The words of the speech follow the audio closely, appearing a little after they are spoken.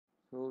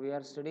So we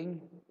are studying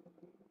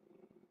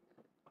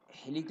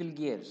helical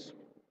gears.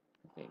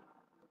 Okay.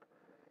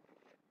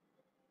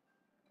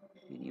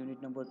 In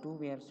unit number 2,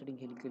 we are studying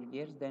helical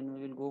gears. Then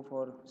we will go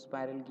for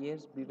spiral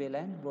gears, bevel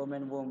and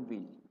worm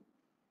wheel.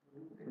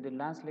 In the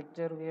last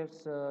lecture, we have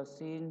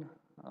seen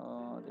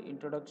the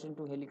introduction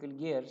to helical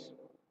gears.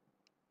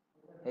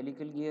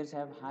 Helical gears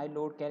have high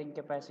load carrying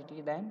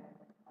capacity than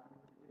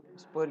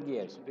spur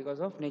gears because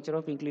of nature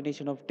of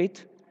inclination of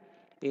teeth.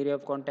 Area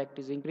of contact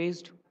is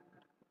increased.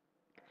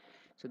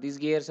 So these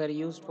gears are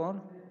used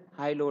for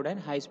high load and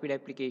high speed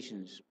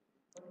applications.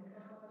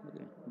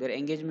 Okay. Their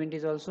engagement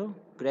is also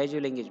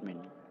gradual engagement.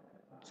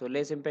 So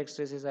less impact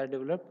stresses are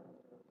developed.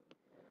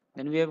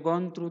 Then we have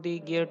gone through the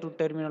gear to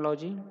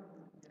terminology.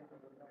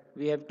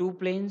 We have two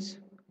planes.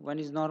 One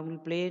is normal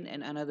plane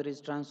and another is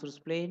transverse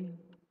plane.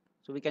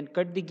 So we can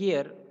cut the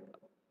gear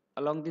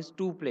along these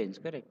two planes,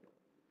 correct?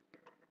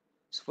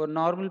 So for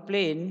normal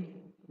plane,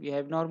 we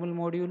have normal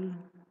module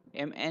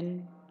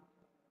Mn.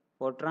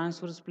 For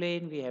transverse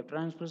plane, we have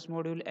transverse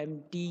module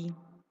Mt.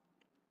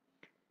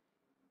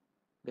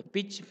 The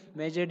pitch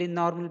measured in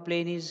normal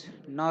plane is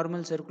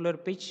normal circular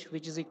pitch,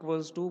 which is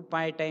equals to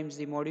pi times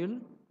the module,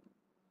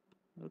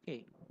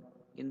 okay,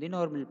 in the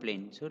normal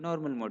plane. So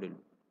normal module.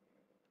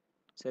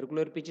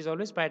 Circular pitch is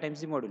always pi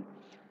times the module.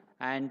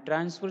 And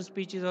transverse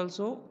pitch is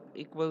also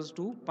equals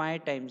to pi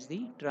times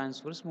the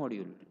transverse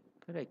module,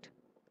 correct?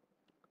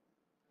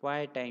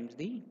 Pi times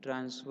the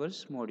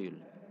transverse module.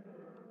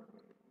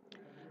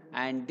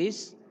 And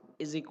this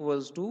is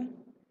equals to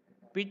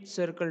pitch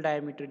circle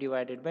diameter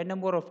divided by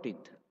number of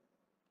teeth.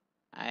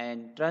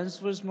 And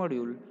transverse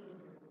module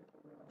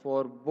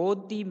for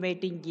both the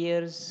mating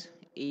gears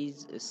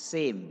is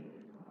same,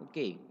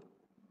 okay.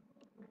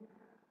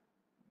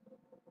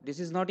 This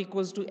is not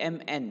equals to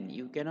Mn.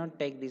 You cannot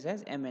take this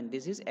as Mn.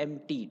 This is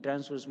Mt,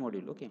 transverse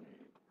module, okay.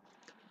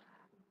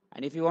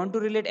 And if you want to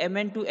relate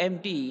Mn to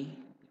Mt,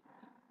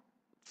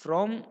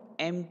 from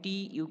Mt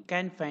you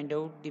can find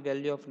out the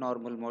value of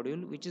normal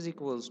module, which is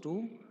equals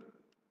to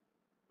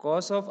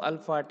cos of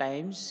alpha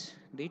times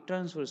the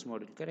transverse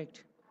module,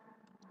 correct?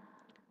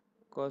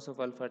 Cos of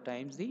alpha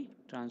times the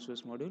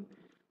transverse module.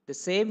 The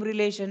same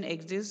relation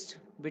exists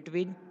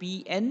between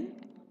Pn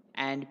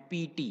and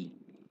Pt.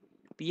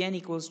 Pn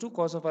equals to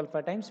cos of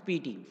alpha times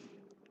Pt.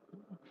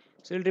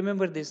 So you'll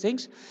remember these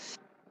things.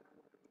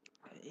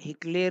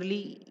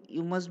 Clearly,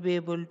 you must be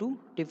able to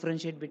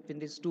differentiate between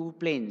these two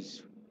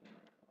planes,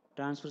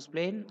 transverse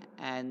plane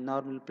and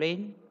normal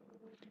plane.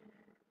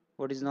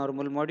 What is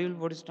normal module?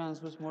 What is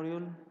transverse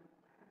module?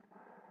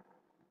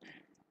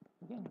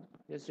 Okay,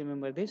 just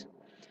remember this.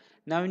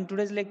 Now in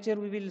today's lecture,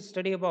 we will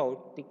study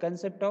about the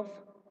concept of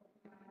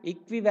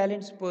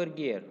equivalent spur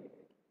gear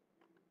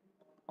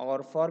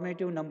or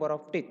formative number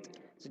of teeth.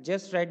 So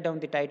just write down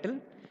the title,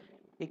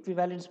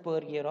 equivalent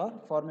spur gear or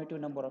formative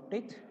number of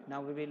teeth.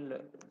 Now we will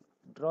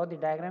draw the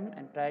diagram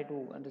and try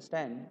to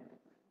understand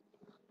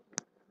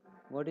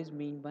what is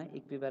meant by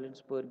equivalent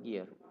spur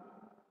gear.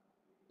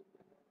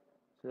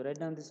 So write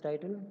down this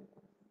title.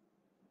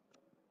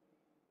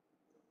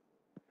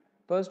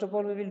 First of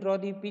all, we will draw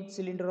the pitch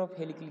cylinder of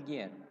helical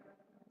gear.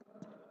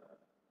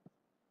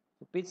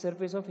 The pitch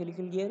surface of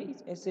helical gear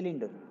is a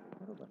cylinder.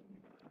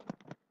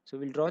 So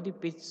we'll draw the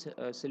pitch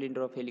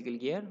cylinder of helical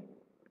gear.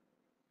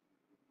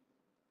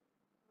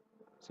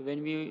 So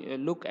when we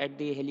look at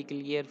the helical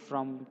gear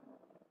from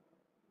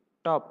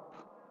top,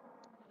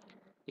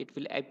 it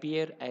will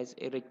appear as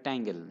a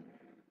rectangle.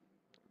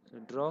 So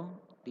draw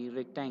the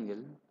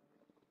rectangle.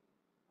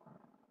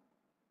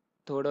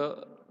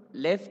 थोडं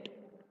left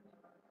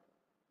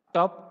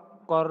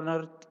top corner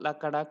ला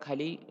कडा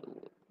खाली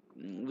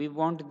we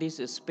want this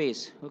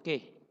space,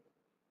 okay.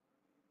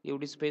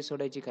 एवढी space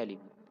सोडायची खाली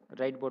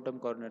right bottom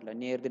corner La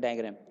near the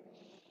diagram,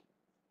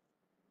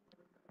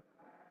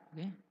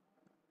 okay.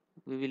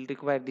 We will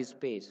require this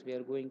space. We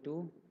are going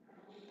to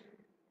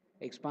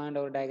expand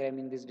our diagram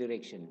in this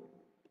direction.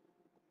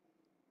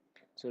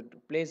 So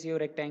place your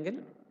rectangle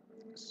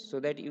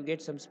so that you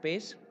get some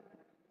space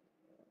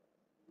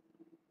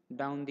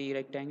down the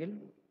rectangle.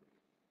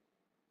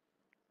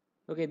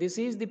 Okay, this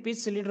is the pitch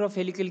cylinder of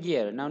helical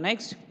gear. Now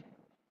next,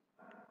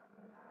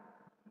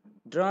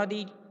 draw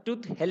the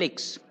tooth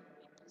helix,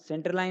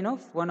 center line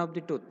of one of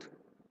the tooth.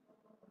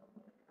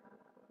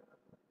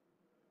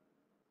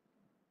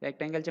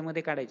 Rectangle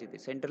मध्ये काढायचे ते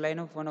center line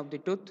of one of the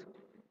tooth.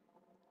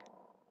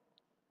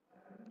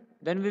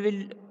 Then we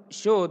will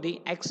show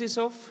the axis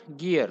of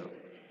gear.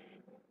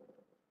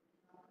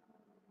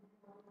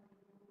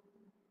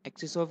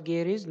 Axis of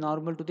gear is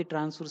normal to the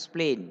transverse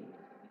plane.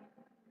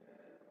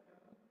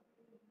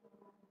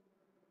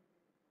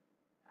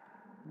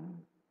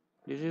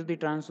 This is the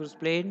transverse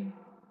plane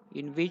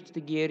in which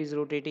the gear is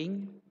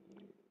rotating.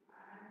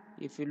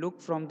 If you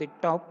look from the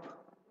top,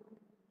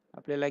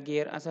 आपल्याला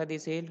gear असा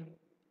दिसेल.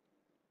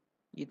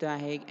 इथं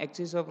आहे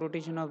axis of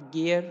rotation of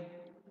gear.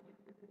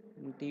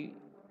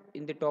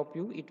 In the top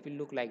view, it will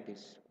look like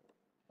this.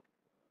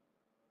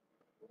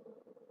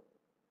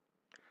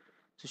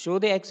 So show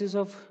the axis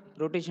of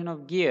rotation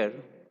of gear.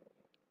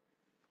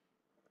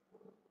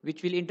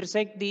 which will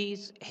intersect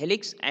these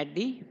helix at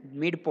the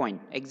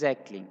midpoint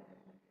exactly.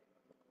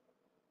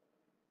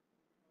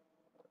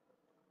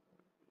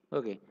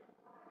 Okay.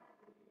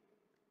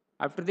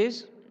 After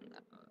this,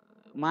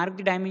 mark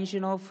the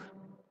dimension of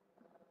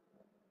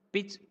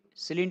pitch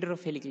cylinder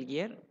of helical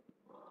gear.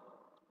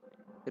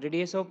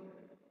 Radius of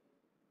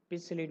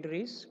pitch cylinder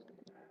is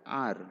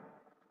R.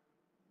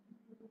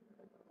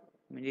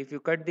 I mean, if you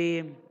cut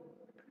the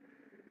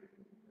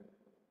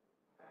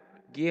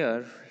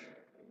gear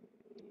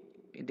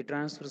in the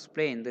transverse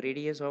plane, the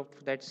radius of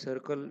that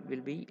circle will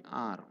be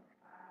R.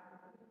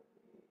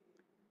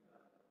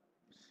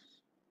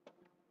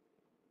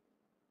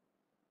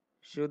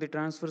 Show the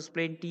transverse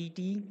plane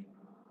TT,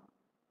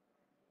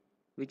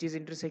 which is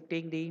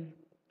intersecting the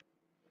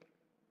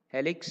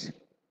helix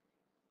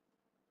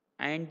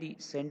and the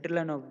central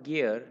line of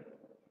gear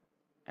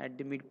at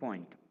the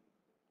midpoint.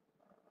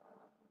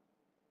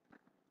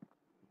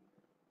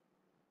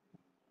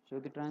 Show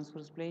the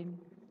transverse plane.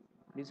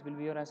 This will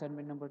be your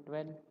assignment number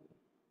 12.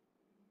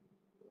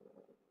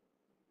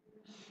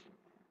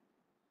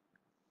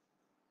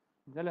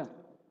 Zala.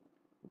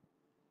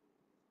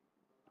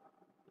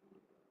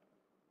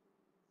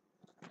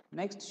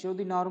 Next, show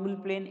the normal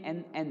plane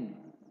NN.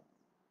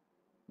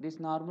 This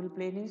normal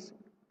plane is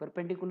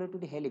perpendicular to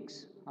the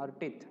helix or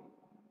teeth.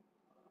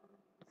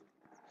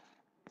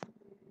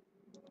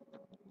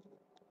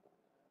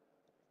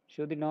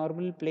 Show the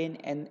normal plane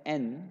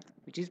NN,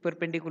 which is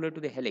perpendicular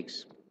to the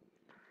helix.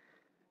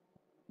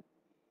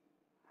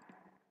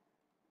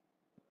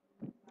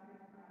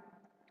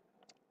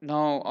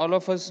 Now, all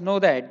of us know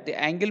that the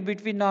angle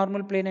between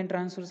normal plane and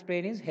transverse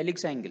plane is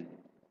helix angle,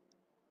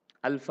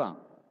 alpha.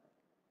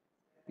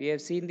 We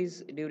have seen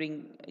this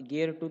during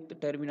gear tooth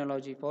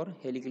terminology for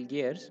helical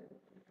gears.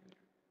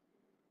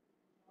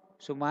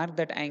 So, mark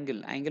that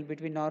angle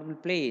between normal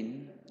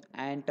plane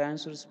and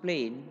transverse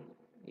plane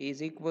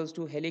is equals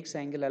to helix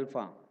angle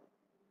alpha.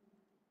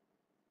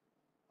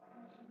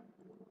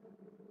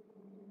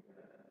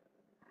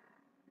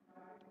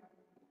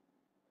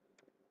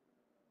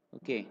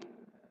 Okay.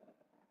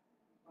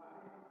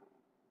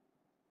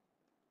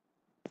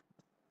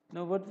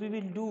 Now what we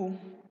will do,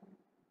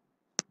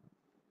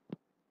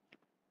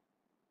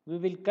 we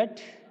will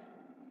cut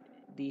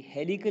the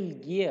helical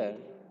gear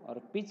or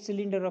pitch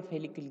cylinder of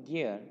helical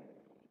gear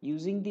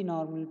using the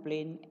normal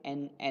plane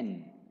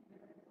NN.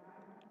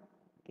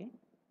 Okay,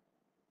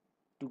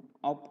 to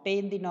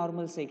obtain the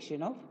normal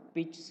section of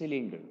pitch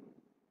cylinder.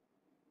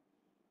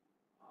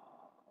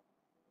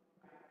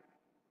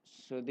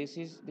 So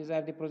these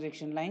are the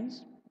projection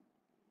lines,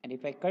 and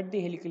if I cut the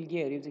helical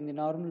gear using the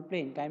normal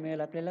plane,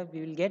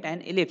 we will get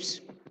an ellipse.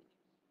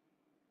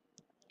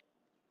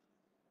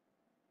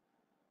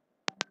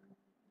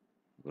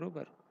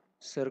 बरोबर.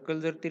 Circle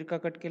जर तिरका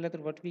cut केला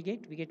तर what we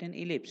get an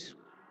ellipse.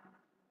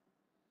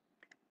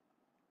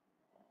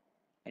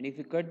 And if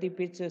you cut the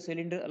pitch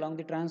cylinder along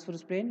the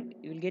transverse plane,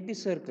 you will get the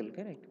circle,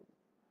 correct?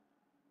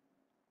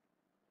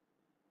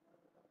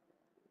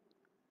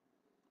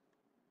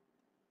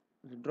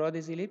 So draw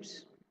this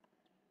ellipse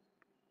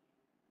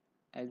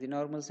as the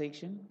normal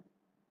section.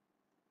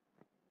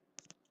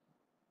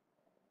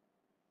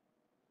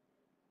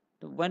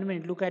 So 1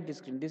 minute, look at the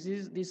screen. This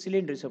is the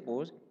cylinder,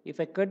 suppose. If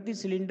I cut the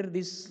cylinder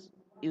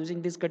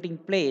using this cutting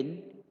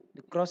plane,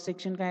 the cross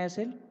section काय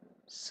असेल?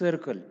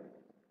 Circle,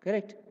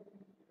 correct?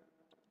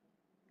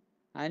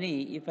 And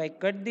if I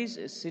cut this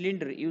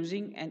cylinder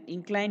using an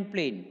inclined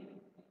plane,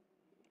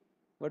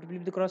 what will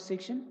be the cross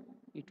section?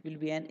 It will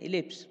be an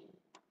ellipse.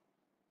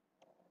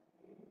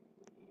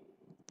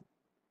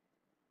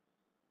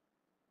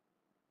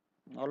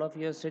 All of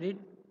you have studied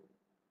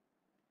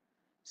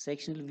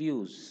sectional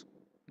views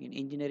in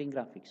engineering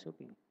graphics,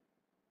 okay?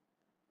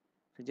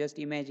 So just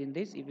imagine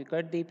this, if you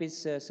cut the pitch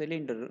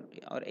cylinder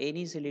or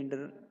any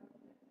cylinder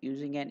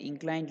using an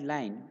inclined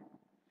line,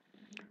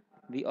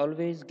 we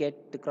always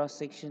get the cross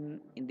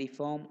section in the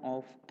form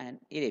of an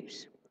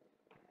ellipse.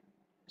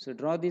 So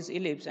draw this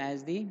ellipse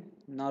as the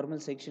normal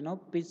section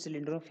of pitch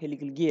cylinder of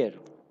helical gear.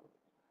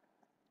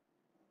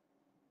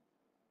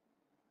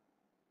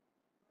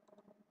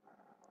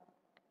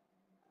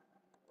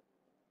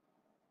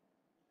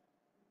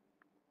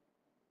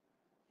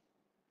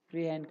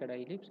 Freehand kada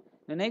ellipse.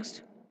 The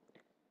next,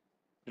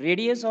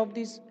 radius of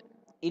this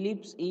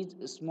ellipse is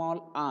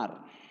small r,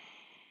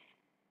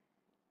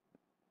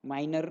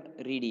 minor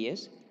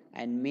radius,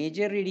 and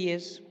major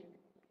radius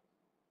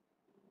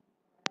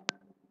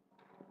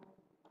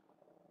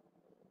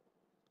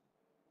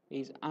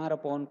is r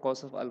upon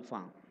cos of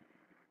alpha.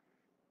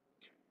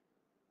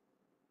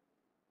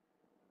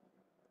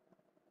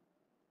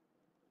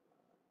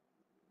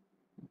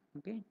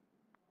 Okay.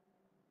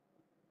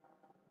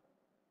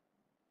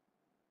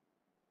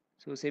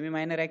 So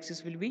semi-minor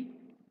axis will be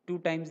 2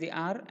 times the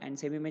r, and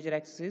semi-major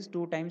axis is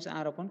 2 times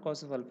r upon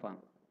cos of alpha.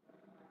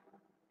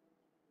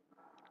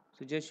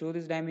 So just show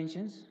these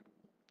dimensions.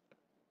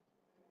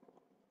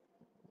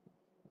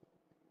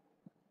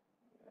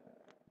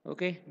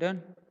 Okay,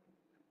 done.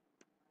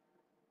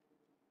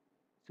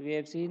 So we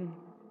have seen,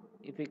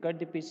 if we cut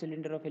the pitch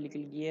cylinder of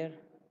helical gear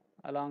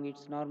along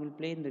its normal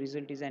plane. The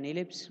result is an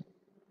ellipse.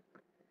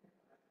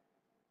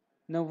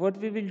 Now what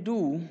we will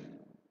do,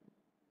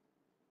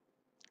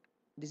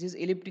 this is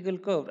elliptical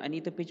curve and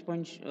the pitch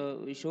point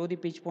show the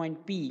pitch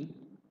point P.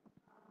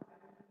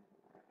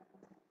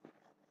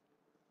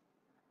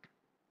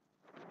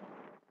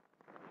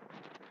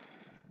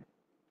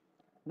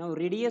 Now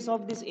radius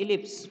of this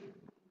ellipse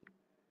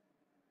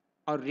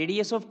or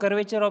radius of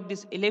curvature of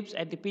this ellipse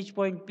at the pitch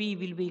point P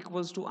will be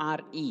equals to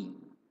RE.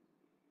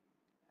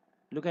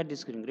 Look at the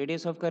screen.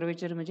 Radius of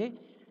curvature म्हणजे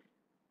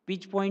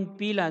pitch point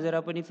P ला जर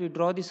आपण if you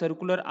draw the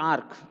circular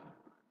arc,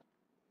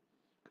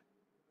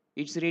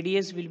 its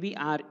radius will be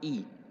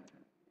RE.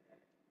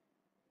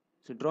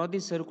 So draw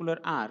this circular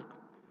arc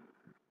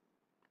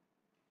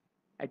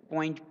at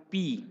point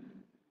P.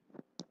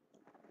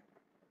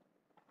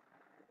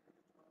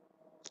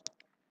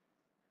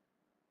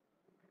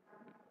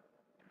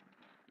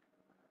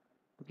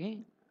 Okay.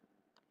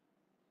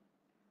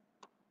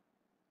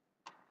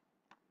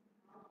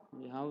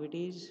 How it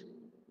is?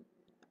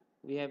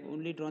 We have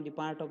only drawn the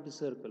part of the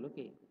circle.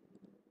 Okay.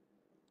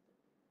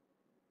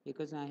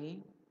 एकच आहे,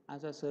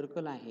 असा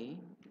circle आहे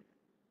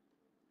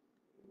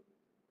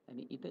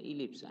आणि इथं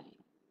ellipse आहे.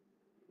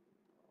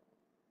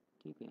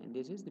 ठीक आहे. And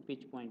this is the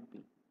pitch point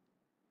P.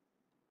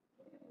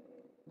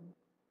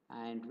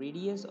 And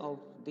radius of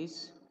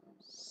this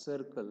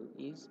circle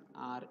is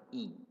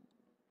RE.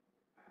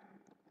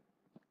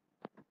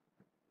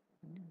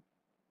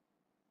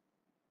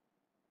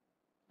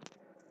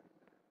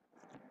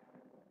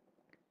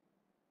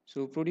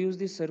 So produce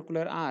this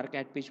circular arc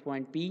at pitch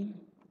point P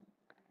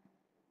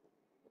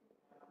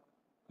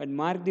and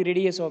mark the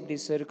radius of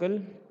this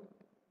circle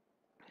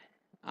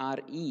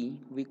RE.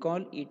 We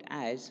call it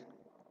as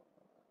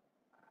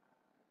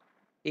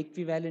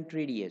equivalent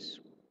radius.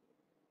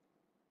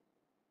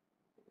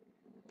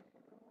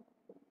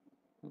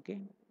 Okay.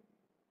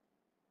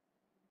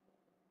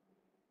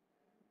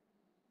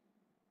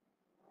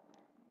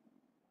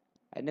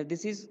 And now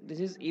this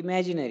is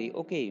imaginary.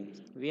 Okay,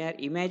 we are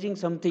imagining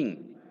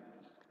something.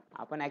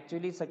 आपण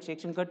actually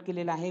section cut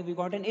केलेला आहे. We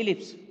got an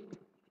ellipse.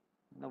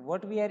 Now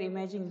what we are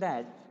imagining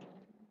that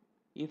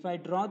if I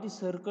draw the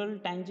circle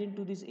tangent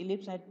to this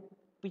ellipse at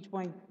pitch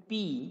point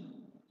P,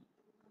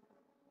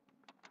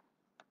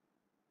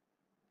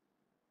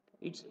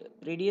 its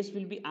radius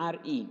will be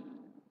RE.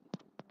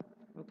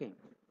 Okay.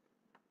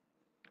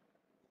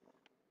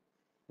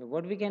 So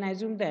what we can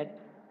assume that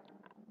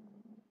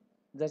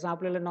जसं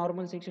आपल्याला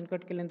normal section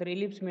cut केल्यानंतर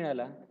ellipse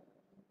मिळाला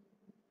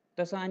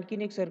तसं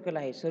आणखीन एक circle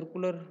आहे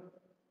circular,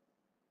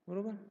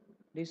 बरोबर,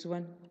 this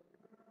one.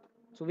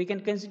 So we can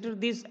consider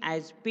this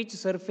as pitch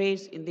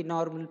surface in the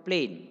normal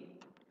plane.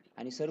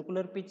 आणि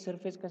सर्क्युलर पिच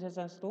सरफेस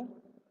कशाचा असतो?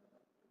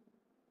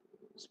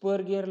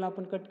 स्पर गिअरला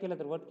आपण कट केला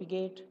तर what we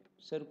get?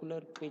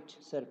 Circular pitch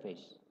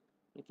surface.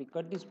 If we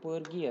cut the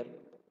spur gear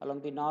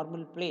along the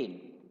normal plane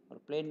or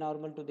plane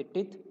normal to the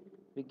teeth,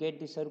 we get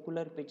the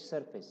circular pitch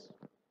surface.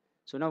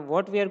 So now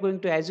what we are going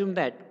to assume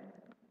that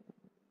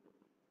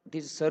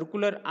this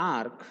circular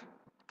arc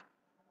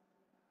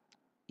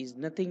is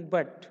nothing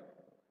but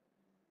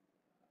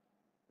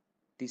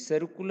the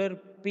circular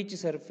pitch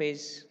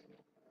surface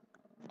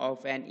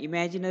of an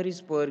imaginary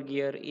spur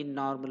gear in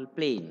normal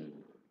plane.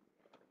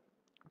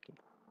 Okay.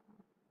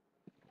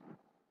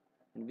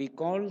 We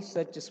call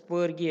such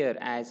spur gear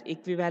as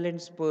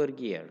equivalent spur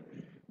gear.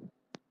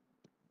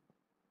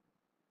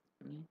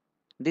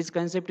 This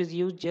concept is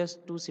used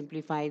just to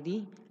simplify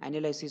the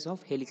analysis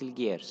of helical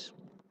gears.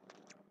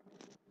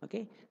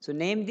 Okay, so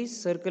name this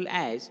circle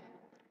as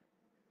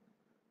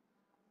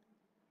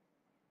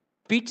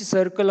pitch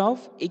circle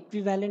of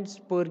equivalent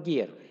spur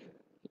gear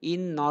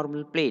in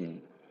normal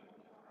plane.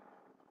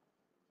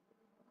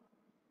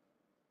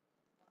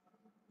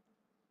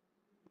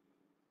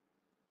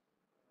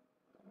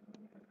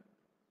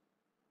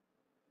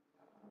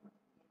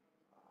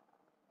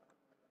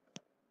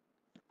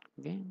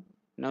 Okay.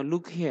 Now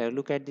look here,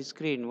 look at the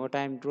screen, what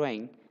I am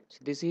drawing. So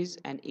this is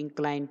an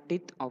inclined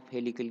teeth of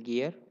helical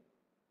gear.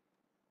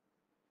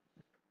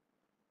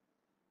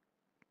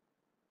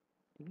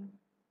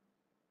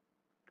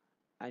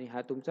 आणि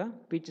हा तुमचा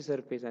pitch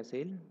surface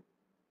असेल,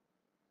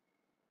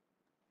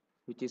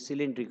 which is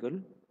cylindrical.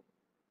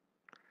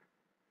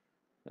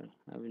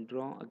 I will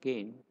draw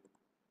again.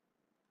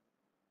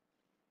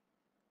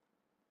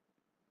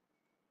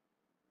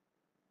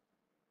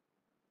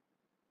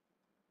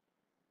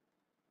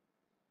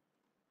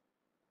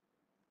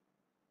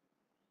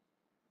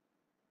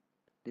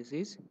 This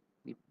is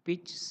the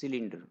pitch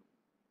cylinder,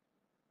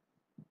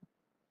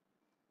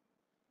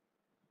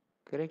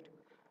 correct?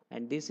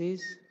 And this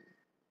is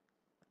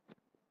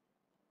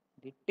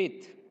the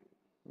teeth,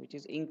 which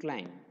is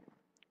inclined.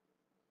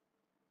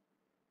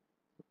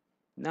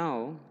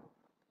 Now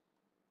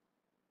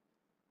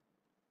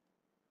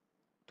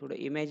थोडं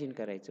imagine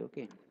करायचं.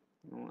 Okay,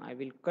 now I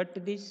will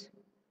cut this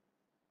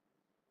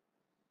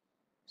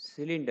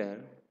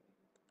cylinder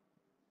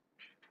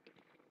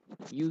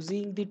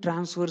using the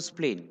transverse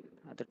plane.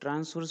 आता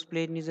transverse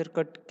plane ने जर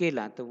cut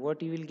केला तर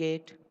what you will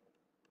get?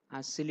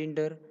 हा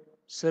cylinder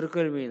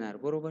circle मिळणार,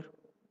 बरोबर.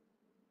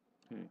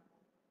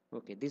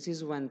 Okay, this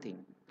is one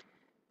thing.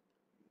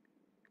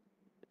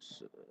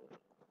 So,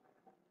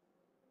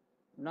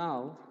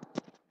 now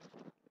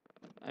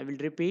I will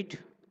repeat.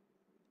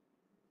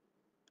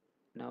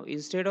 Now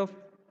instead of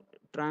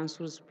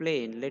transverse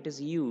plane, let us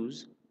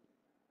use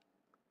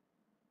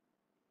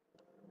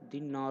the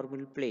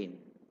normal plane.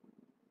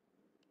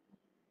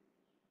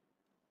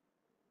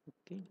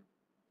 Okay,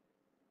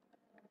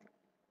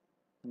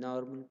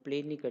 normal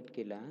plane ni cut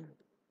केला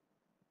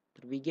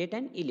तर we get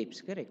an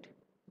ellipse, correct?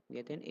 We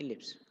get an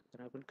ellipse.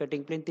 तर आपण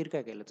cutting plane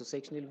तिरका केला तो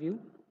sectional view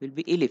will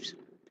be ellipse.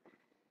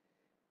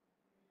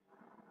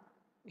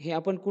 हे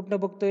आपण कुठनं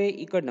बघतोय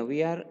इकडनं.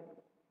 We are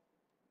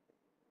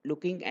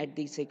looking at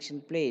the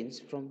section planes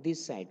from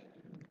this side.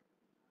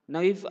 Now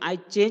if I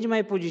change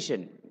my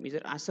position, मी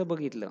जर असं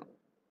बघितलं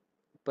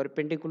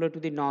perpendicular to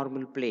the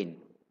normal plane,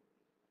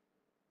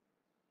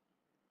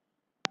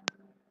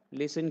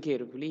 listen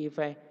carefully, if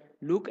I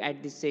look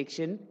at this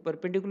section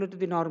perpendicular to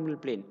the normal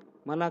plane,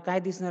 मला काय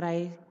दिसणार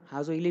आहे?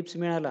 हा जो ellipse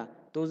मिळाला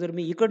तो जर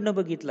मी इकडनं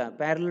बघितला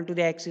parallel to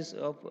the axis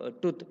of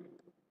tooth,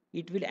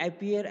 it will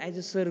appear as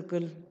a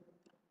circle,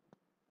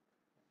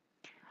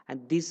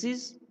 and this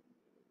is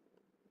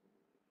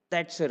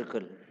that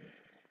circle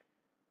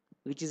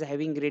which is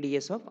having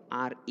radius of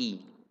RE.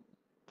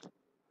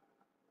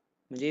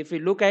 म्हणजे if you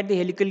look at the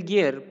helical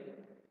gear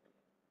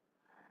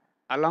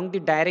along the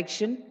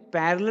direction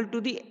parallel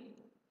to the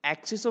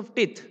axis of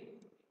teeth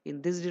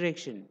in this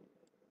direction,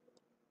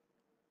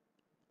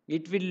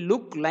 it will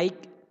look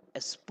like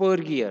a spur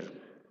gear.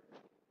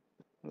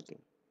 Okay,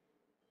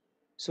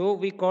 so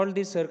we call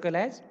this circle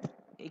as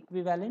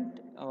equivalent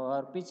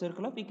or pitch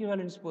circle of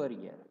equivalent spur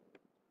gear.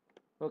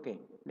 Okay,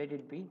 let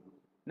it be.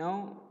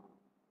 Now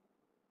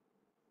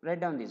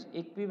write down this: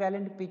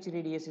 equivalent pitch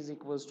radius is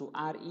equals to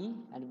Re,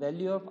 and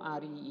value of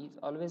Re is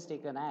always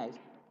taken as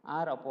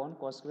R upon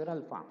cos square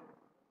alpha.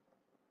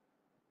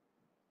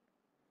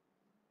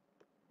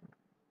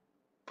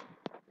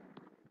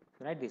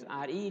 Write this: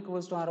 Re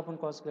equals to R upon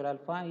cos square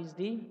alpha is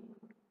the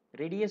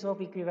radius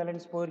of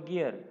equivalent spur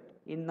gear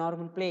in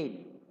normal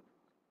plane.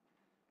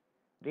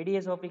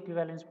 Radius of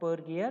equivalent spur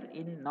gear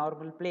in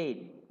normal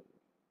plane.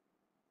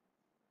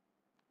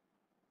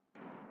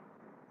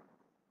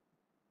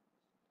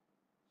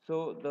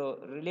 So the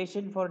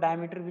relation for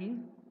diameter will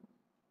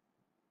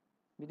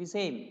be the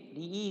same: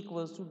 dE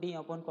equals to D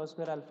upon cos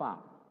square alpha.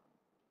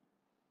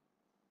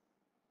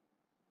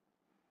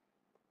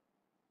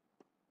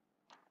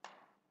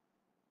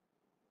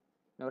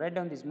 Now write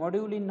down this: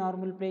 module in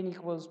normal plane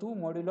equals to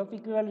module of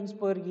equivalent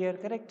spur gear,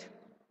 correct?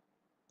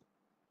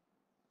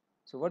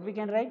 So what we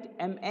can write?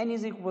 Mn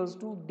is equals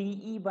to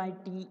dE by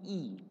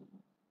TE,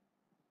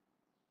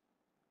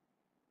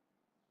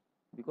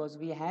 because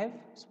we have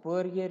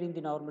spur gear in the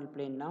normal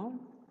plane now.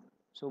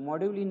 So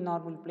module in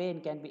normal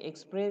plane can be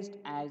expressed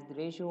as the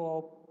ratio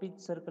of pitch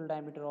circle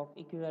diameter of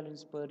equivalent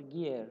spur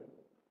gear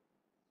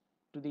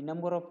to the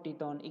number of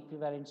teeth on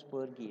equivalent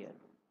spur gear.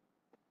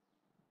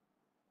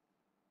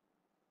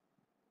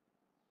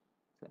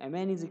 So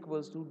Mn is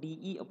equals to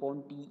dE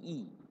upon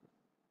TE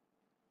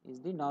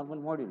is the normal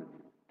module.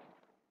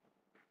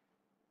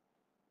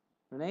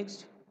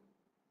 Next,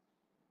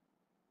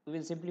 we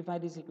will simplify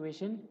this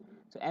equation.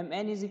 So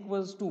Mn is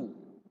equals to,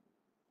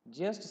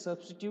 just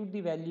substitute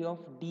the value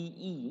of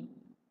dE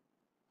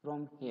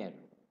from here.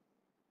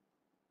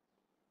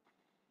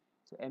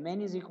 So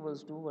Mn is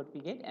equals to, what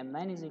we get?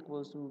 Mn is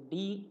equals to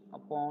D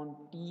upon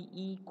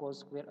TE cos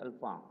square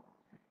alpha.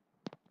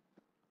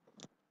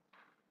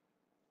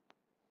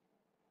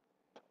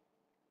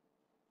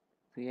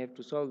 So you have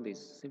to solve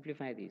this,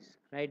 simplify this,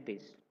 write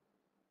this.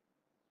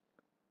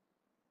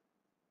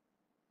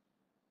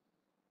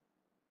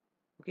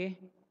 Okay,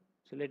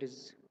 so let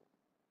us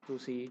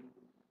proceed.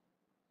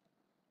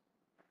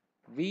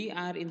 We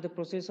are in the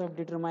process of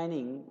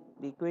determining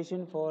the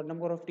equation for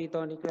number of teeth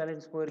on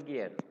equivalent spur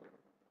gear.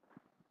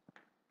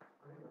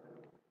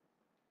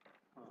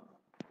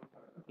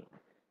 Okay.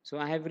 So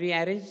I have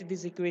rearranged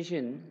this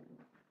equation.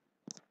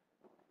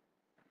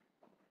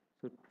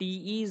 So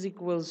TE is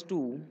equals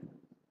to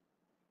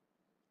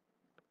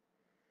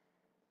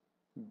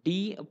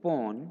D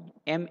upon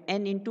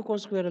Mn into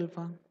cos square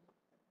alpha,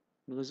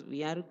 because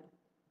we are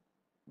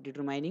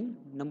determining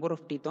number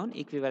of teeth on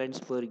equivalent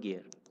spur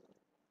gear.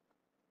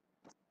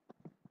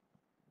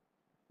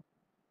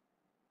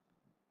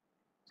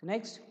 So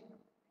next,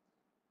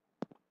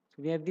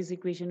 we have this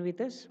equation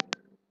with us.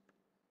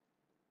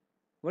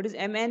 What is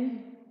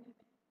Mn?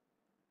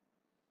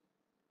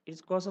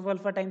 It's cos of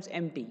alpha times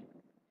Mt.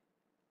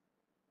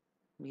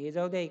 हे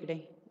जाऊ द्या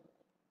इकडे.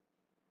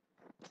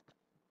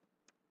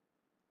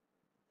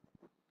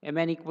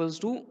 Mn equals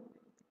to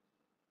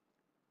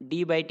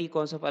D by T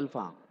cos of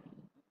alpha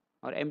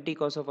or Mt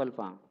cos of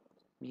alpha.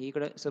 हे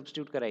इकडे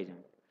substitute करायचं.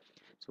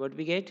 So what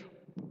we get?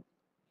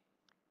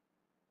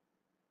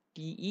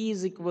 TE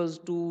is equals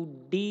to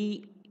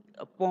D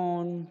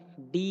upon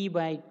D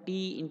by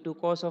T into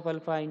cos of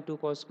alpha into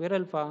cos square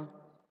alpha.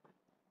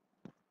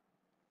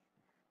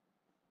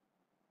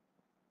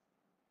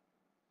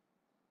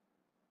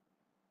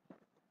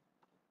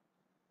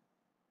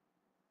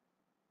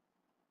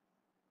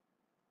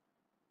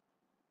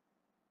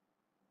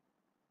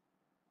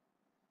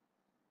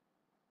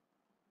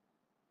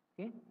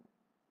 Okay,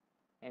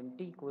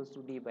 mt equals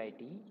to d by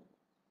t,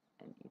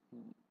 and if we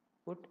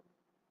put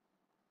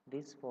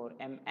this for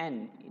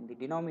mn in the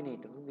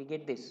denominator, we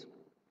get this.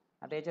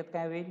 आता याच्यात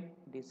काय होईल,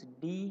 this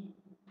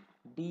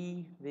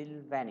d will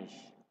vanish,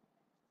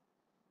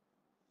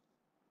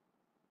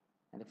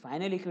 and the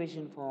final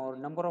equation for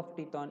number of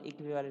teeth on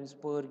equivalent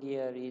spur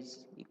gear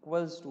is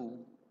equals to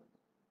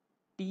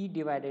t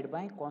divided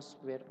by cos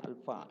square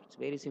alpha. It's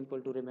very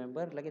simple to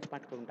remember, लगेच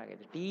पाठ करून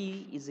टाकायचं.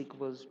 T is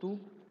equals to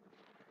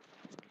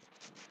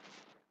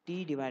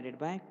t divided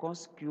by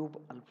cos cube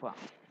alpha.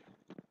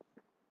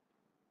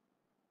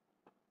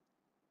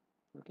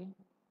 Okay,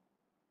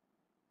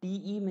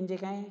 TE म्हणजे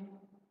काय,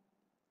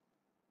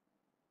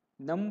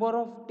 number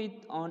of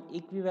teeth on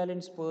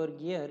equivalent spur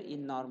gear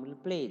in normal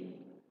plane,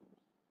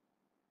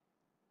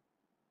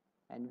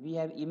 and we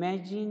have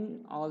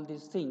imagined all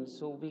these things,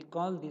 so we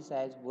call this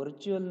as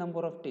virtual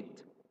number of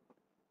teeth.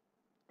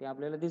 ते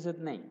आपल्याला दिसत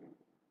नाही.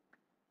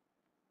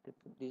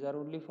 These are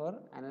only for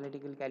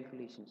analytical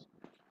calculations.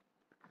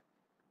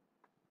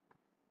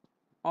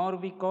 Or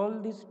we call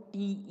this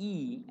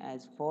TE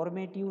as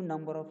formative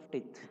number of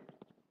teeth.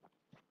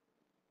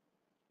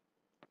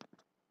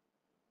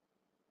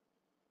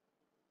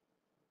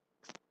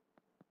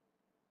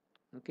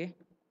 Okay,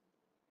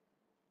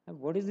 and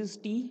what is this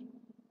T?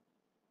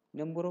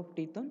 Number of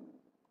teeth on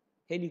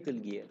helical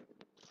gear,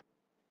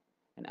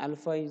 and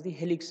alpha is the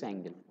helix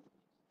angle.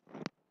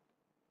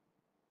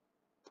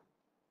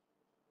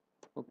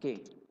 Okay,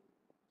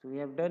 so we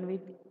have done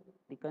with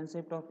the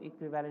concept of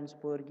equivalent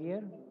spur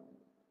gear.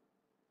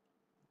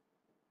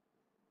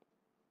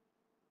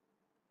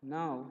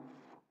 Now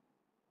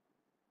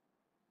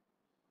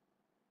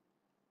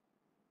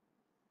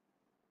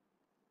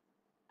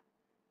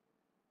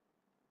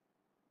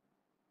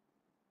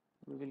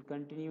we will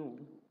continue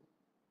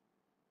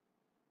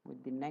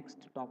with the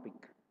next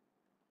topic.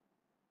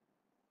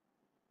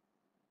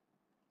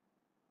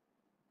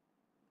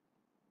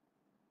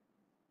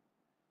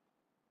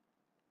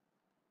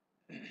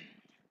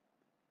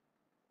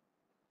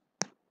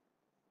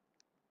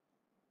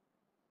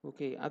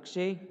 Okay,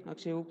 Akshay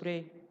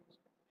Upre.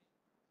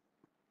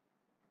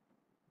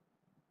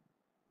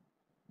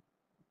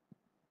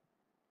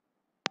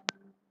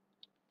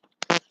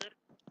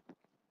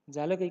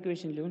 झालं का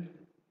equation लिहून?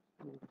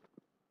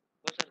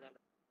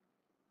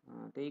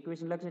 ते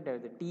equation लक्षात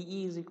ठेवायचं. TE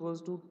is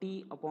equals to T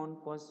upon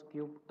cos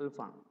cube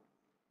alpha.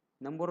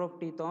 Number of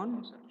teeth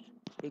on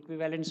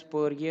equivalent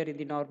spur gear in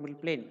the normal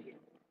plane.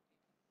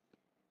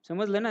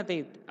 समजलं ना?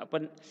 ते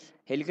आपण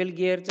हेलिकल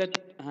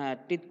गिअरचं हां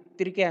टीथ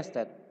तिरके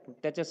असतात,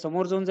 त्याच्या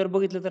समोर जाऊन जर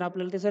बघितलं तर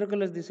आपल्याला ते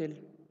सर्कलच दिसेल,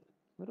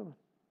 बरोबर?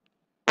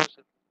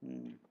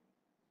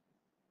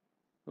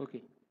 Okay,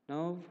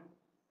 now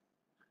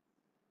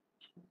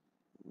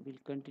we'll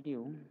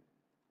continue.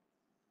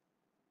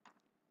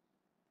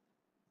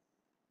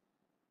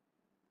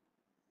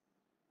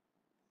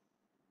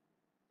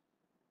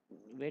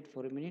 Wait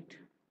for a minute,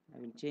 I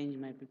will change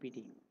my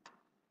PPT.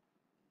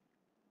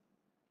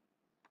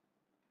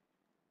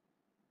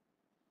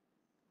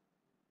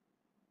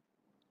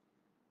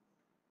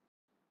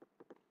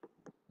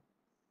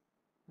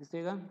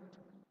 दिसेगा?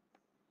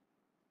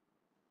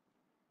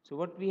 So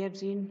what we have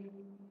seen,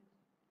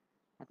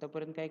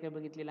 आतापर्यंत काय काय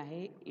बघितलेलं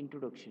आहे?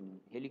 Introduction,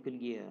 helical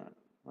gear.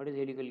 What is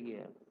helical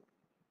gear?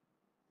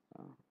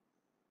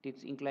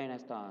 Tips incline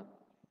असतात.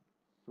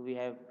 So we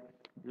have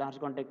large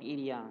contact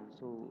area,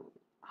 so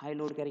high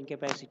load carrying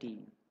capacity.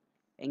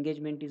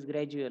 Engagement is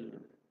gradual,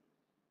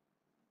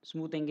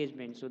 smooth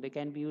engagement, so they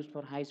can be used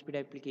for high speed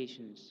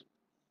applications.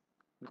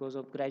 Because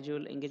of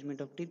gradual engagement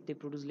of teeth, they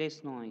produce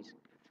less noise.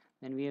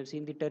 Then we have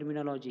seen the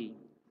terminology: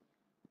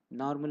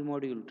 normal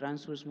module,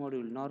 transverse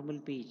module, normal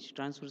pitch,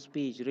 transverse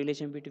pitch,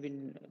 relation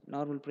between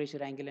normal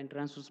pressure angle and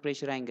transverse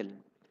pressure angle,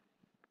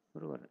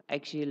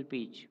 axial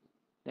pitch.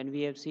 Then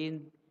we have seen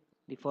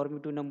the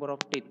formative number of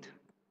teeth,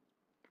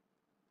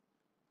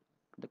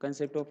 the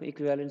concept of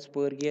equivalent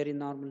spur gear in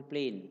normal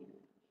plane.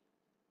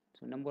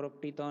 So number of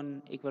teeth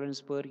on equivalent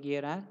spur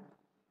gear are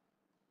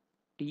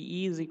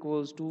TE is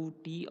equals to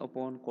T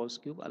upon cos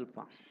cube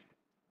alpha.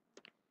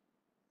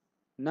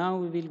 Now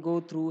we will go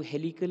through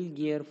helical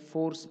gear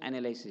force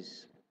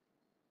analysis.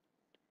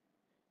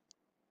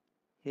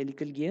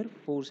 Helical gear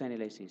force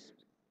analysis.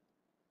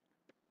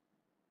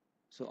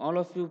 So all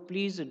of you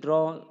please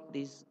draw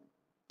this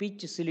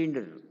pitch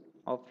cylinder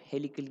of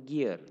helical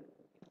gear.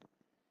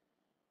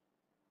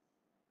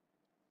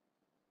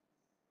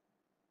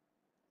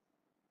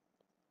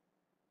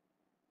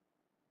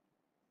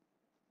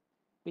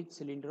 Pitch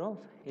cylinder of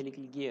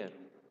helical gear.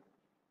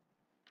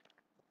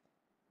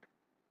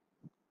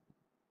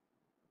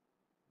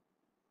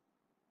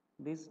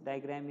 This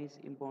diagram is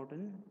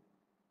important.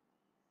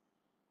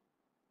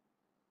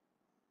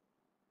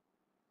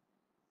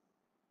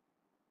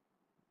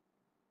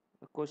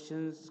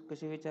 Questions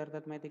कसे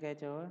विचारतात माहिती काय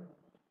याच्यावर?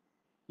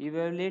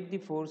 Evaluate the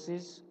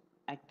forces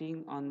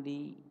acting on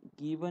the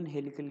given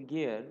helical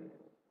gear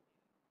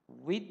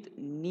with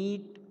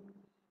neat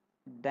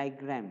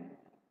diagram.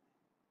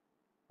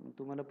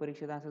 तुम्हाला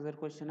परीक्षेत असा जर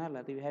question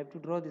आला तर you have to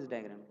draw this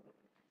diagram.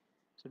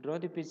 So draw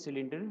the pitch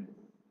cylinder.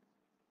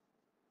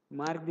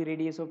 Mark the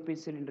radius of pitch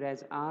cylinder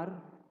as R.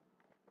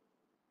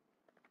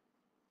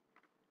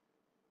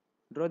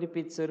 Draw the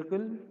pitch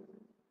circle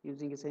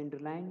using a center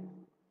line.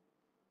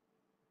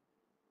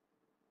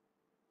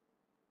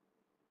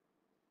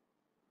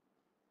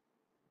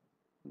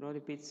 Draw the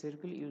pitch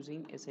circle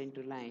using a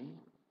center line.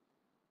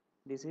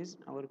 This is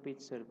our pitch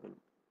circle,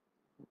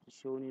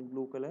 shown in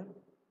blue color.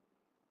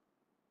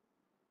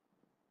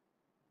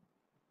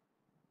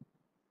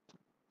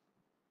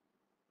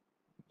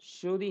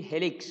 Show the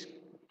helix.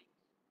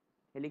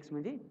 Helix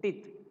means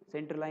teeth,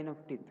 center line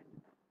of teeth.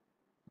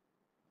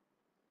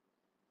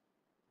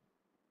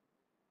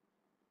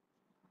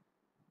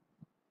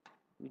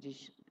 Which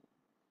is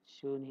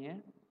shown here,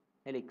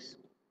 helix,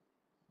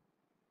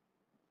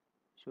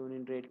 shown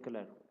in red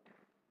color.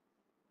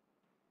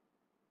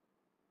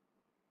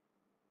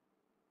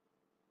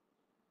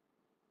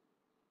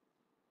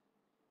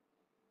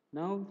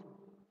 Now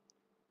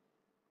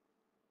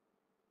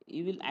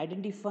you will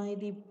identify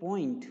the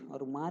point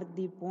or mark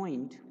the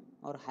point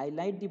or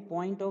highlight the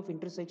point of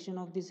intersection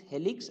of this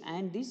helix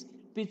and this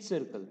pitch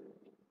circle.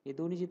 ये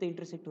दोन्ही जिथे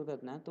intersect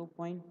होतात ना तो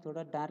point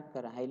थोड़ा dark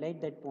करा,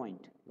 highlight that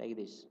point like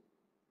this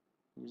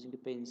using the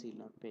pencil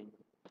or pen.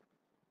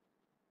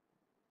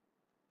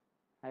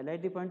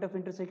 Highlight the point of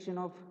intersection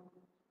of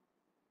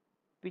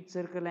pitch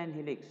circle and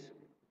helix.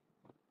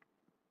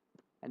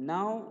 And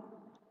now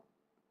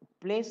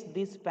place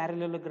this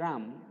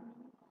parallelogram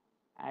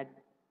at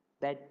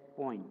that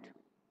point.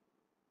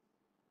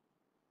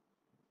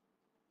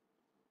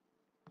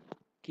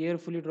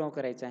 Carefully draw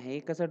करायचा आहे.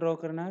 कसं draw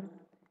करणार?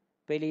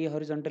 पहिले ही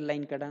horizontal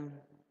line काढा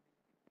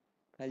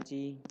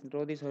खालची.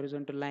 Draw this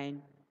horizontal line,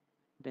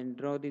 then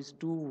draw this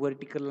to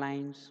vertical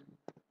lines.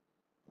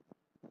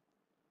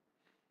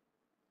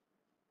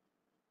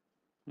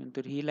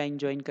 नंतर ही line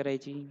join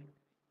करायची.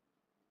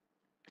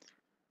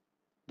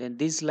 Then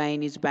this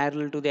line is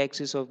parallel to the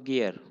axis of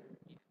gear.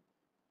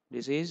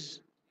 This is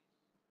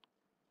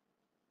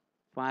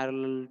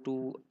parallel to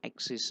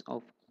axis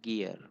of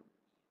gear.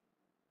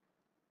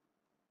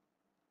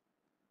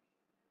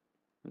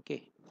 Okay.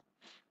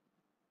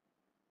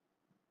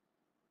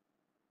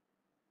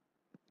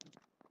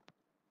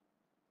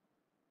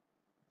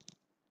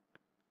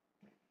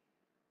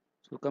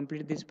 So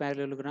complete this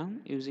parallelogram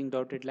using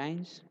dotted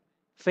lines.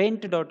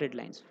 Faint dotted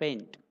lines,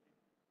 faint.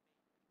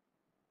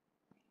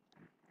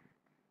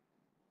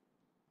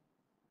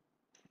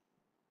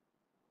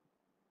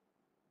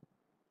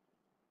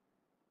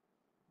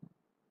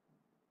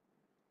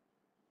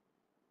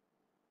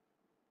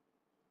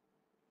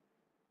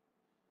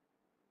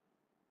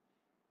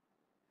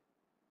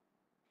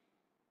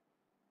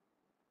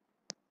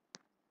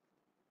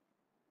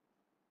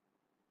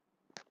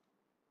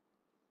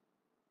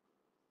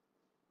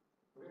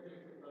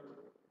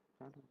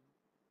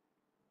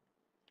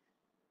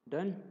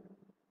 Done.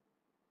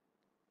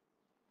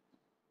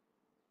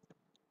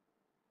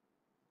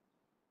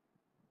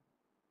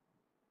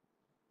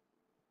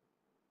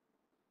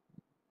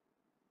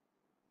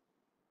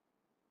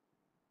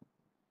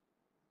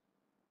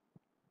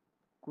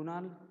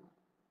 Kunal,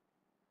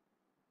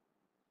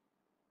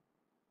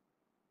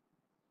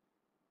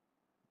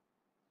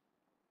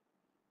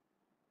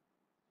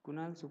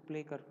 Kunal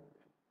Suplekar.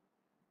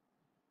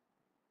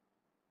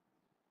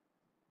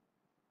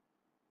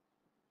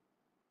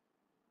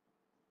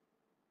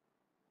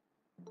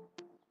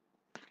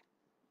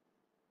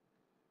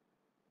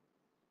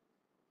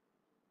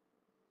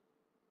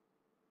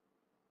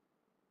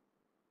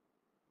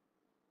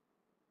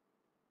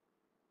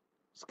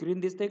 Screen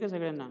दिसते का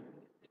सगळ्यांना?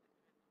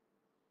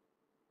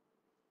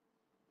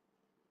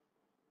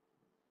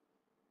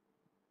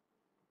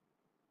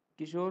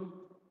 किशोर,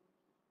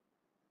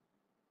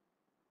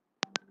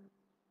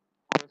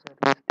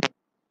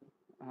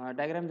 हाँ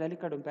diagram झाली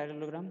काढून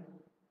parallelogram.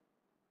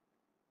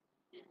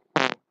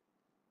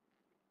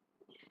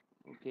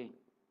 Okay.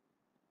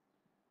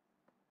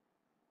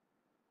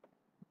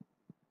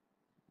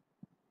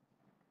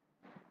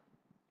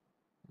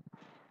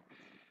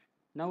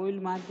 Now we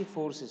will mark the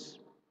forces.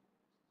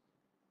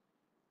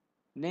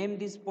 Name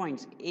these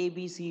points A,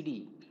 B, C, D.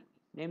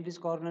 Name these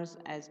corners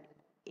as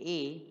A,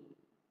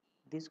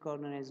 this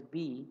corner as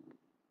B,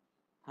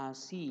 हा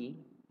C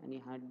आणि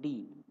हा D.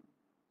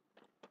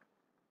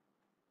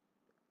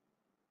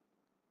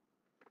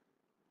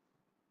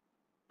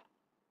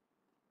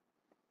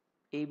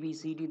 A, B,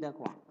 C, D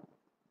दाखवा.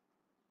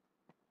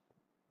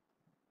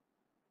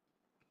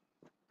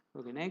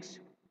 Okay, next.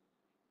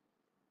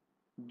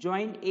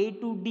 Join A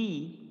to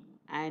D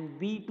and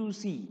B to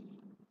C.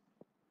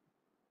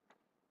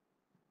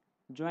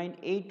 Join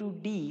A to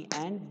D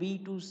and B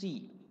to C.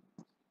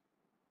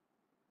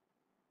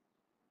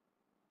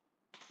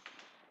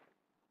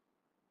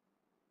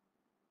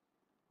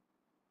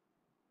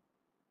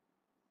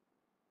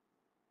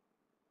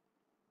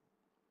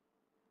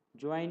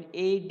 Join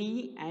AD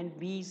and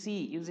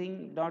BC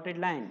using dotted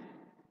line.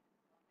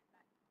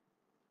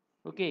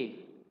 Okay.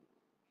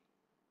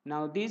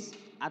 Now this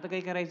आता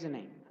काही करायचं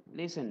नाही.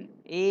 Listen.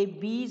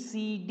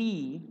 ABCD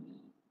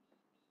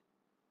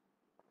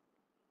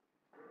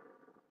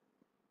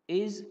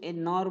is a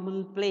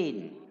normal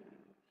plane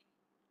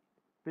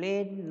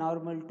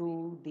normal to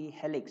the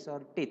helix or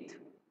teeth.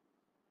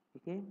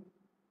 Okay,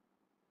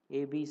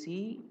 ABC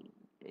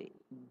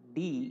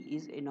D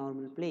is a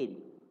normal plane.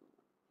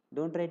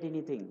 Don't write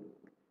anything.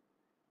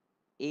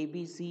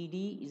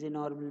 ABCD is a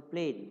normal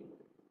plane.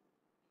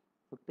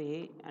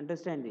 Okay,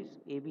 understand this.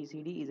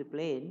 ABCD is a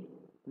plane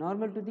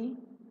normal to the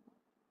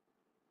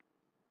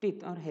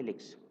teeth or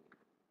helix.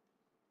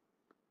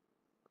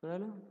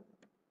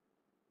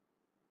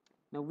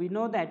 Now we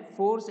know that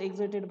force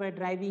exerted by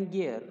driving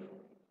gear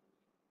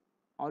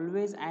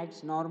always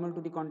acts normal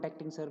to the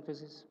contacting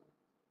surfaces,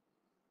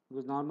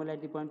 because normal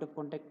at the point of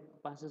contact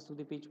passes through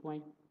the pitch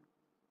point,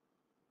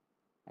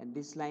 and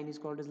this line is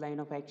called as line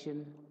of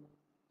action.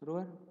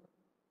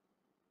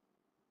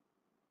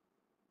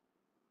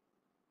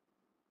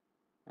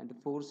 And the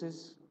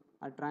forces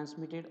are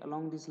transmitted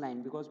along this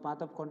line because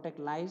path of contact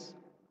lies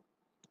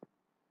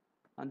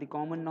on the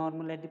common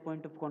normal at the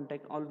point of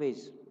contact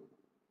always.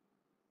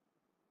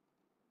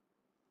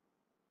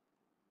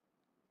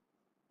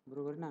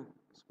 बरोबर ना?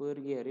 Spur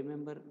gear,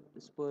 remember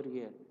the spur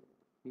gear.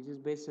 This is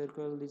base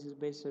circle, this is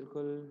base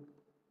circle.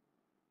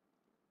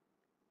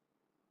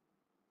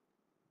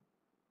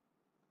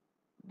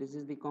 This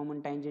is the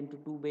common tangent to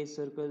two base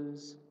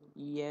circles,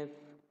 EF.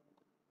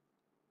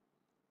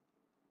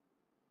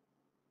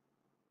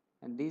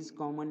 And this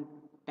common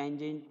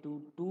tangent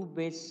to two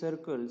base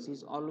circles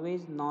is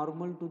always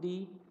normal to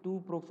the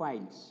two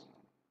profiles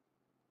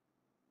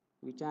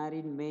which are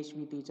in mesh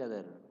with each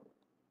other,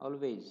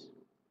 always.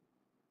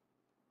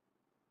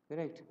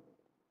 Correct?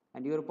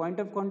 And your point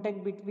of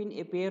contact between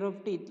a pair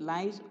of teeth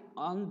lies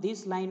on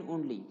this line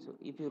only. So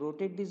if you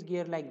rotate this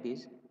gear like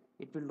this,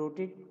 it will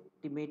rotate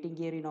the mating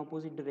gear in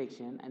opposite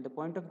direction, and the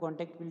point of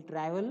contact will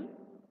travel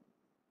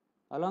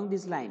along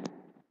this line.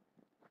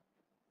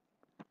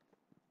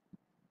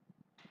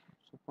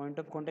 So point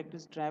of contact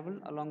is travel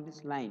along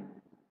this line.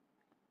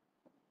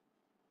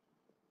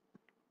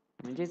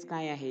 म्हणजेच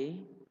काय आहे,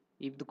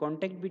 if the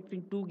contact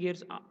between two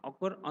gears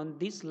occur on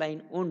this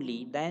line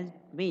only,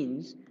 that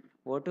means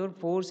whatever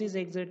force is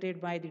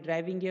exerted by the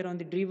driving gear on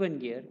the driven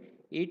gear,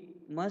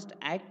 it must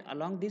act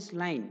along this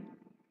line,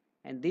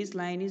 and this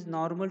line is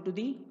normal to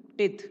the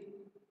teeth.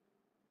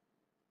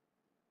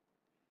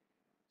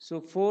 So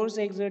force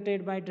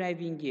exerted by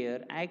driving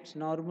gear acts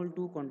normal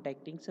to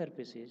contacting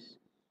surfaces.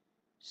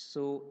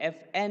 So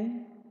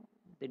Fn,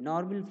 the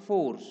normal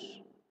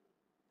force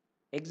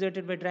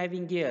exerted by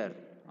driving gear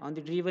on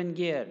the driven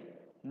gear,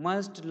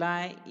 must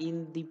lie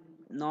in the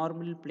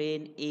normal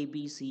plane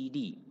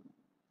ABCD.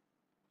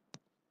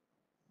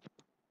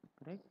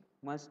 Correct?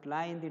 Must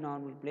lie in the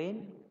normal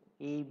plane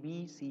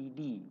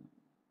ABCD.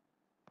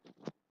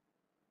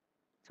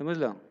 समझ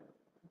लो?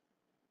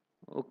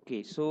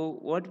 Okay, so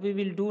what we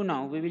will do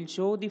now, we will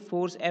show the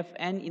force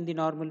Fn in the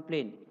normal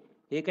plane.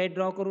 हे काही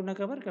draw करू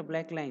नका बरं का,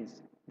 black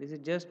lines. This is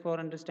just for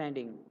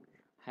understanding.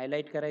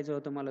 Highlight करायचं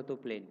होतं मला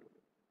तो plane.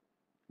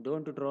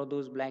 Don't draw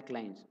those black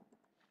lines.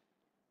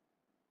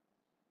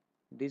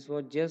 This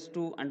was just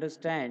to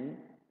understand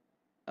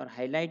or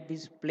highlight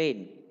this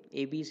plane.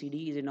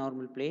 ABCD is a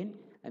normal plane,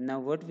 and now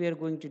what we are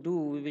going to do,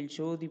 we will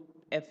show the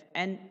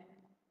Fn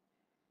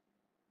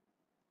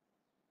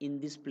in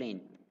this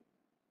plane.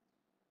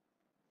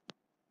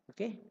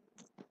 Okay,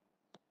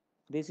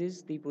 this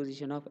is the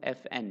position of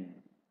Fn.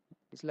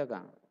 इस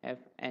लगा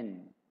Fn.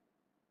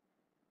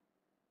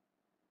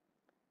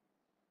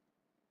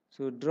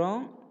 So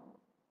draw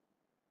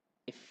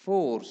a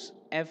force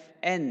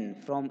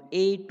Fn from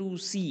A to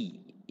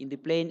C in the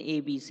plane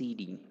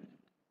ABCD.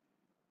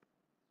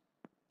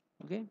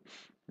 Okay,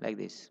 like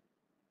this.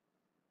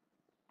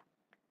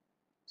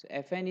 So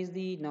Fn is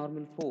the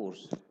normal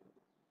force,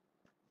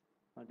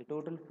 or the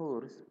total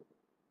force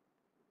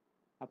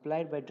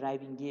applied by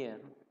driving gear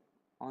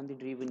on the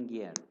driven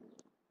gear.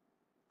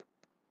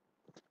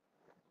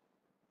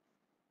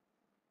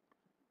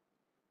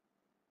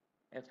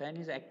 Fn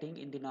is acting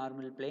in the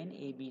normal plane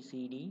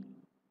ABCD.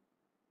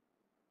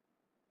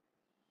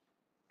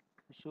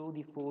 Show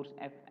the force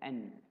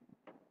Fn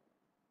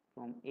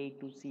from A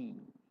to C.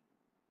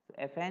 So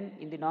Fn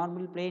in the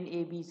normal plane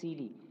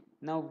ABCD.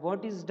 Now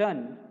what is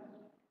done?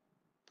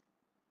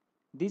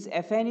 This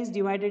Fn is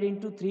divided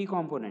into three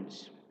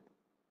components.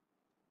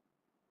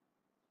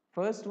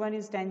 First one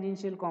is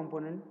tangential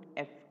component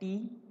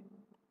Ft,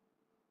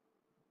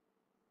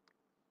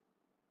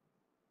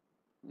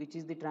 which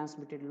is the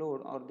transmitted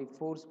load or the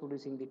force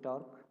producing the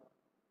torque.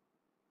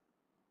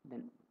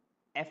 Then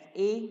Fa,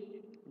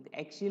 the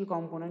axial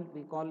component,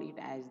 we call it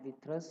as the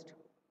thrust.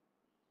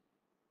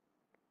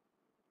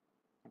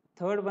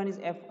 Third one is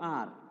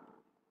Fr,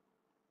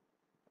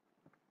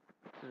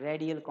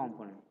 radial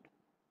component.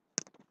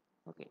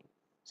 Okay,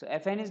 so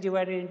Fn is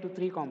divided into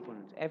three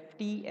components: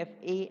 Ft,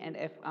 Fa, and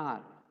Fr.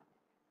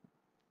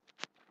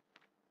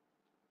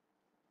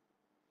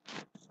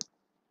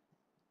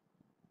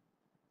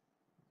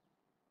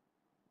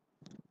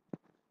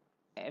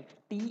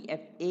 Ft,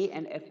 Fa,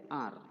 and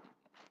Fr.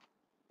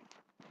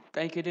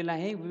 काय केलेलं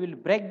आहे? We will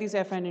break this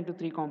Fn into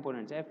three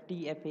components: Ft,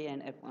 Fa,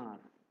 and Fr.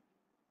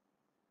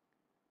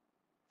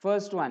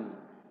 First one,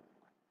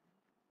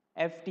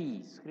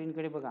 FT. Screen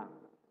कडे बघा,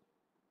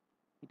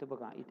 इथं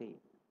बघा, इथे.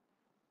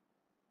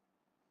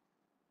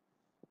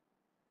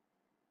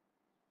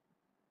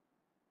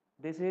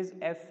 This is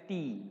FT.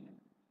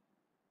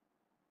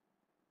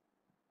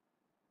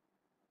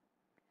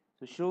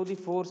 So show the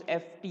force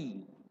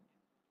FT.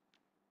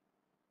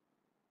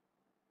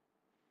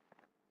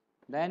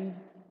 Then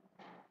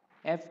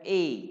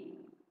FA,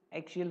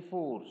 axial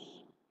force.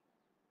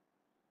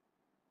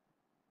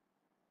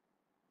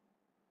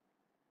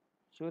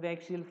 Show the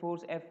axial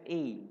force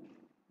FA,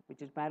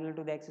 which is parallel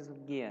to the axis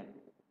of gear.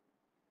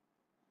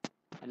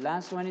 And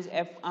last one is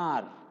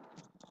FR,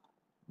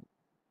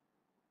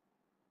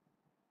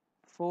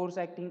 force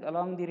acting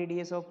along the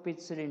radius of pitch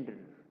cylinder.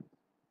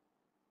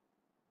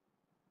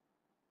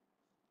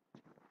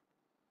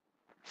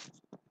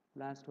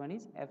 Last one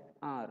is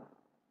FR,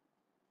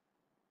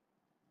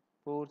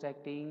 force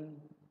acting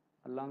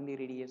along the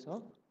radius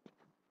of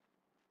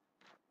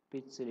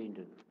pitch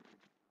cylinder.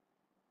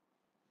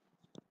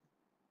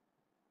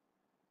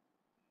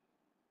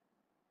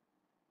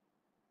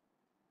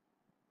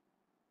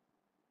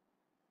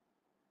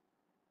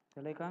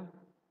 चले का?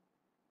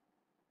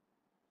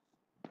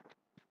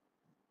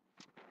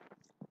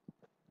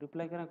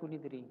 Reply करा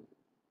कोणीतरी.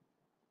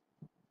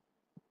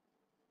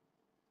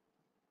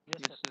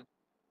 Yes, sir.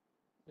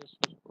 Yes,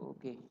 sir.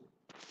 Okay.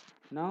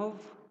 Now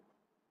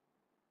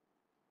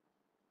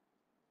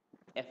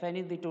Fn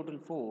is the total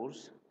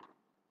force,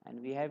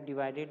 and we have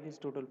divided this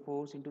total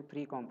force into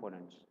three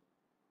components.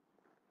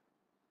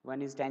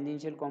 One is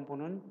tangential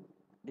component.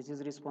 This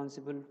is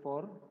responsible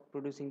for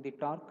producing the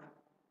torque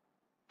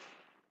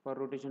for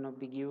rotation of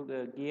the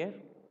gear.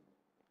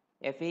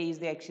 Fa is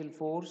the axial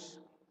force.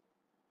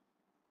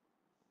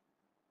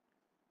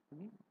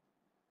 Okay.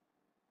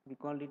 We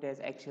called it as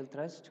axial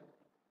thrust.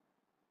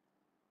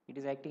 It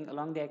is acting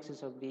along the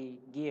axis of the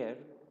gear,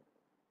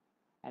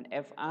 and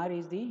Fr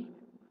is the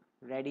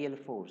radial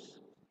force.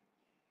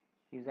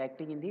 It is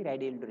acting in the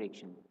radial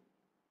direction.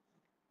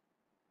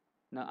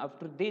 Now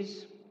after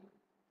this,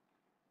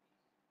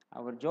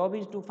 our job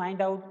is to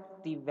find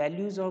out the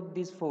values of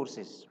these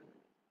forces.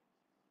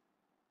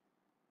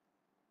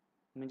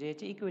 म्हणजे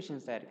याचे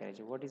equations तयार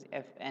करायचे. What is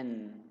Fn,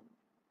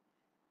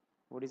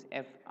 what is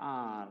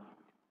Fr,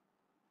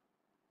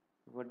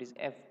 what is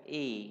Fa,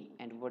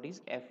 and what is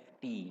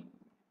Ft.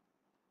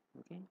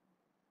 Okay,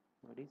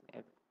 what is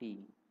Ft?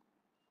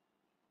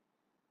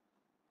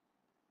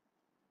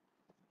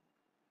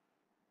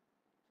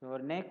 So our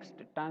next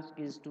task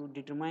is to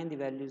determine the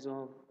values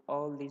of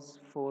all these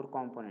four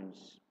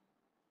components,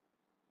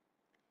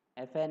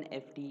 Fn,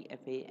 Ft,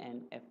 Fa,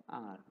 and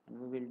Fr, and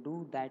we will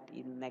do that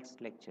in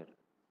next lecture.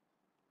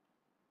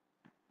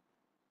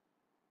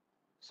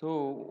 So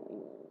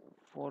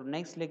for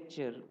next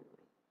lecture,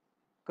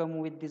 come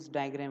with this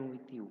diagram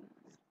with you.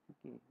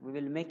 Okay. We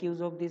will make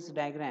use of this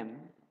diagram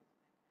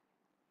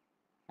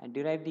and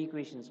derive the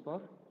equations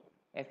for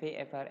Fa,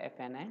 Fr,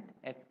 Fn, and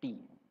Ft.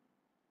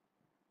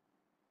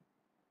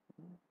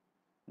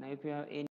 Now if you have any